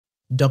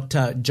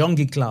Dr.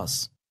 Jongi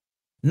Klaas.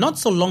 Not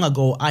so long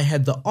ago, I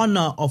had the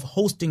honor of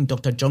hosting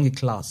Dr. Jongi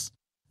Klaas,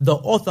 the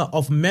author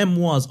of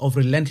Memoirs of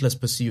Relentless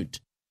Pursuit,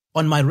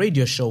 on my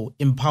radio show,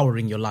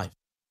 Empowering Your Life.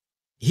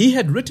 He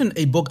had written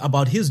a book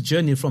about his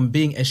journey from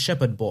being a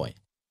shepherd boy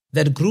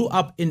that grew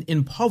up in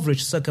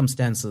impoverished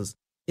circumstances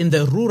in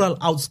the rural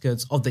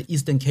outskirts of the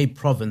Eastern Cape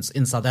province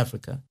in South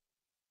Africa,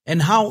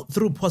 and how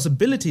through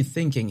possibility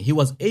thinking he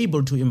was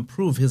able to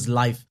improve his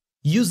life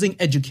using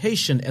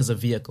education as a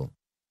vehicle,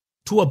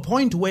 to a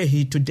point where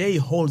he today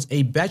holds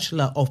a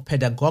Bachelor of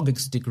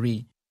Pedagogics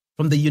degree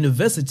from the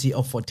University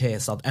of Fort Hare,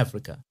 South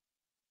Africa,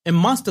 a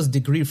master's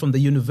degree from the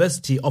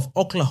University of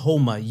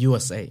Oklahoma,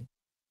 USA,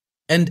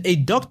 and a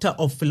Doctor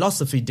of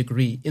Philosophy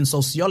degree in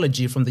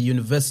Sociology from the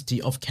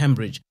University of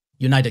Cambridge,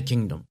 United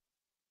Kingdom.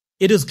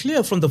 It is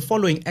clear from the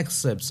following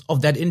excerpts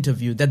of that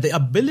interview that the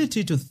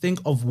ability to think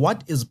of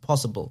what is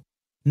possible,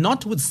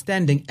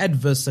 notwithstanding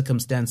adverse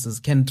circumstances,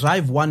 can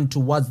drive one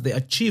towards the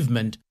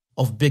achievement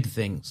of big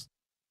things.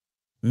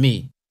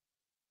 Me.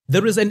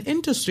 There is an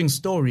interesting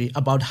story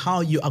about how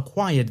you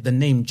acquired the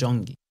name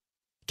Jongi.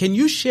 Can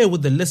you share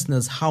with the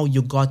listeners how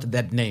you got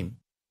that name?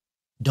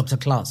 Dr.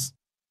 Klaas.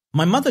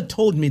 My mother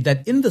told me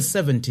that in the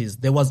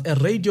 70s there was a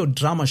radio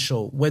drama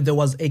show where there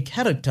was a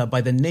character by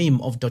the name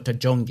of Dr.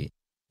 Jongi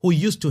who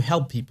used to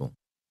help people.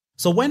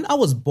 So when I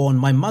was born,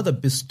 my mother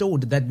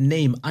bestowed that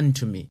name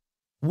unto me,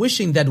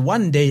 wishing that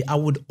one day I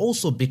would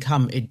also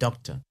become a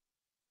doctor.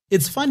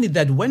 It's funny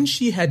that when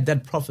she had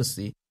that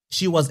prophecy,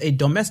 she was a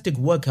domestic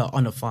worker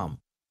on a farm.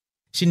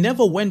 She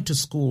never went to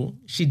school.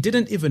 She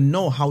didn't even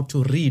know how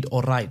to read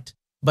or write,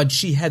 but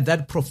she had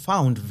that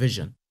profound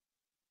vision.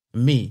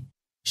 Me.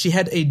 She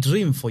had a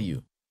dream for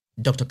you,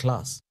 Dr.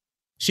 Klaas.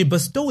 She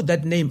bestowed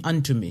that name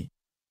unto me.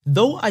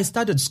 Though I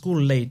started school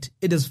late,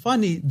 it is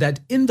funny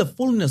that in the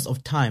fullness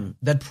of time,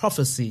 that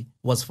prophecy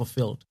was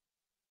fulfilled.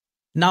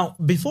 Now,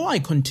 before I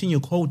continue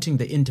quoting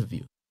the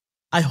interview,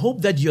 I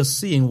hope that you're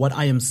seeing what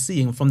I am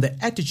seeing from the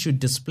attitude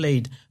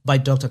displayed by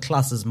Dr.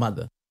 Klaas's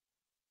mother.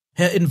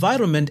 Her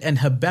environment and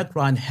her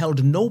background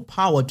held no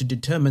power to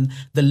determine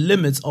the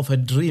limits of her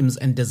dreams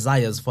and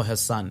desires for her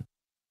son.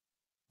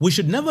 We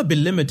should never be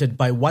limited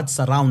by what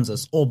surrounds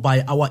us or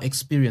by our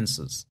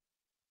experiences.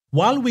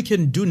 While we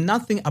can do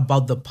nothing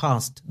about the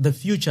past, the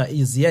future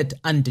is yet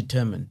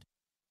undetermined.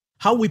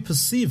 How we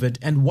perceive it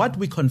and what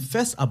we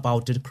confess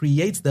about it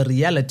creates the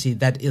reality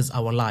that is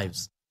our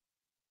lives.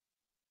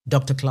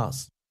 Dr.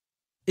 Klaas.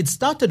 It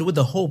started with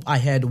the hope I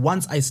had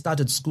once I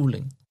started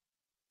schooling.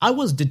 I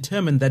was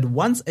determined that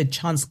once a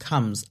chance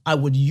comes, I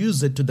would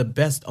use it to the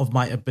best of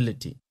my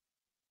ability.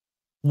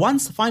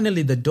 Once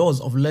finally the doors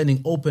of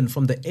learning opened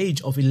from the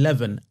age of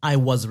 11, I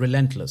was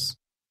relentless.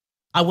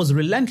 I was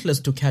relentless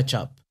to catch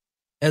up,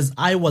 as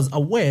I was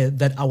aware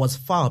that I was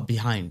far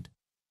behind.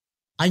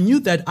 I knew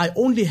that I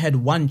only had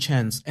one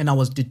chance and I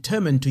was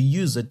determined to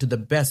use it to the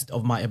best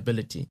of my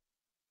ability.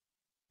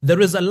 There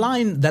is a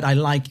line that I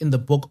like in the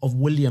book of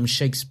William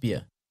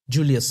Shakespeare,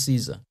 Julius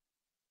Caesar.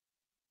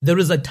 There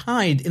is a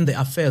tide in the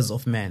affairs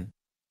of man,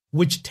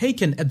 which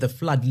taken at the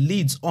flood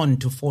leads on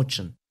to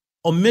fortune.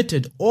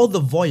 Omitted, all the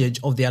voyage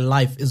of their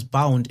life is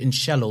bound in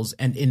shallows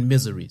and in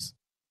miseries.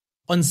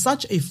 On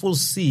such a full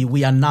sea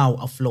we are now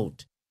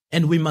afloat,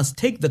 and we must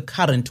take the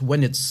current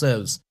when it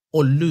serves,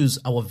 or lose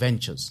our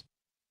ventures.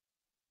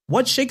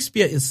 What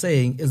Shakespeare is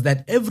saying is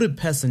that every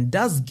person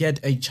does get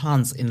a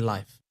chance in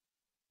life.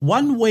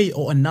 One way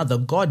or another,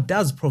 God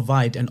does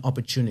provide an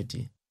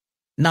opportunity.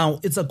 Now,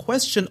 it's a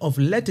question of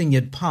letting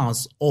it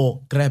pass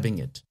or grabbing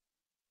it.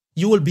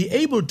 You will be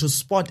able to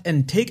spot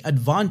and take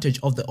advantage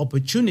of the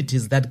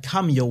opportunities that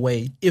come your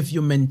way if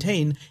you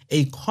maintain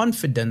a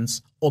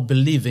confidence or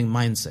believing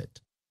mindset.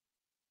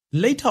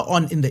 Later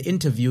on in the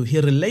interview, he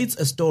relates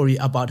a story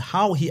about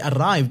how he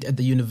arrived at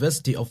the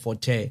University of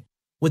Fort Hare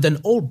with an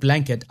old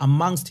blanket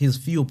amongst his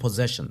few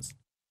possessions.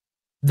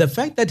 The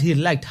fact that he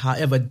lacked,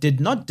 however, did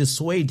not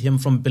dissuade him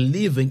from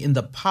believing in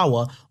the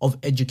power of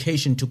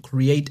education to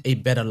create a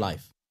better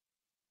life.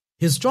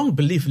 His strong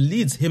belief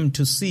leads him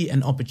to see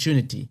an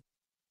opportunity.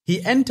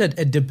 He entered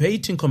a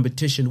debating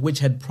competition which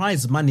had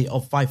prize money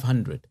of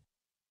 500.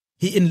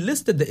 He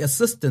enlisted the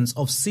assistance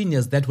of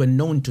seniors that were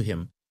known to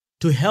him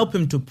to help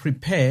him to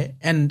prepare,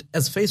 and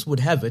as fate would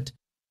have it,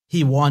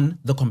 he won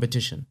the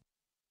competition.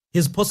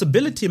 His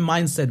possibility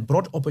mindset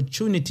brought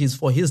opportunities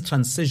for his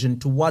transition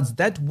towards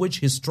that which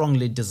he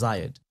strongly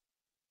desired.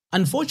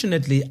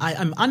 Unfortunately, I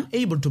am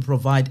unable to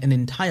provide an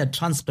entire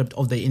transcript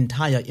of the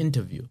entire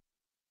interview.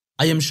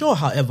 I am sure,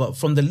 however,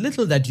 from the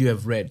little that you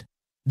have read,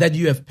 that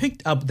you have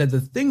picked up that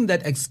the thing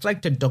that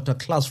extracted Dr.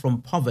 Klaas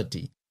from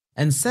poverty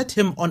and set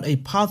him on a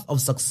path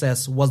of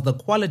success was the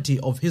quality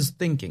of his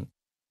thinking,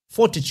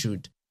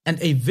 fortitude, and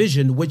a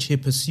vision which he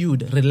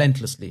pursued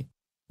relentlessly.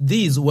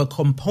 These were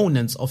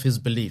components of his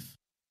belief.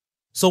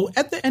 So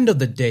at the end of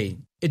the day,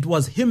 it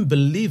was him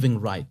believing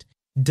right,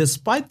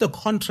 despite the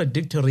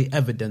contradictory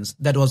evidence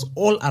that was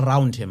all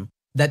around him,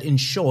 that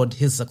ensured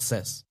his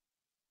success.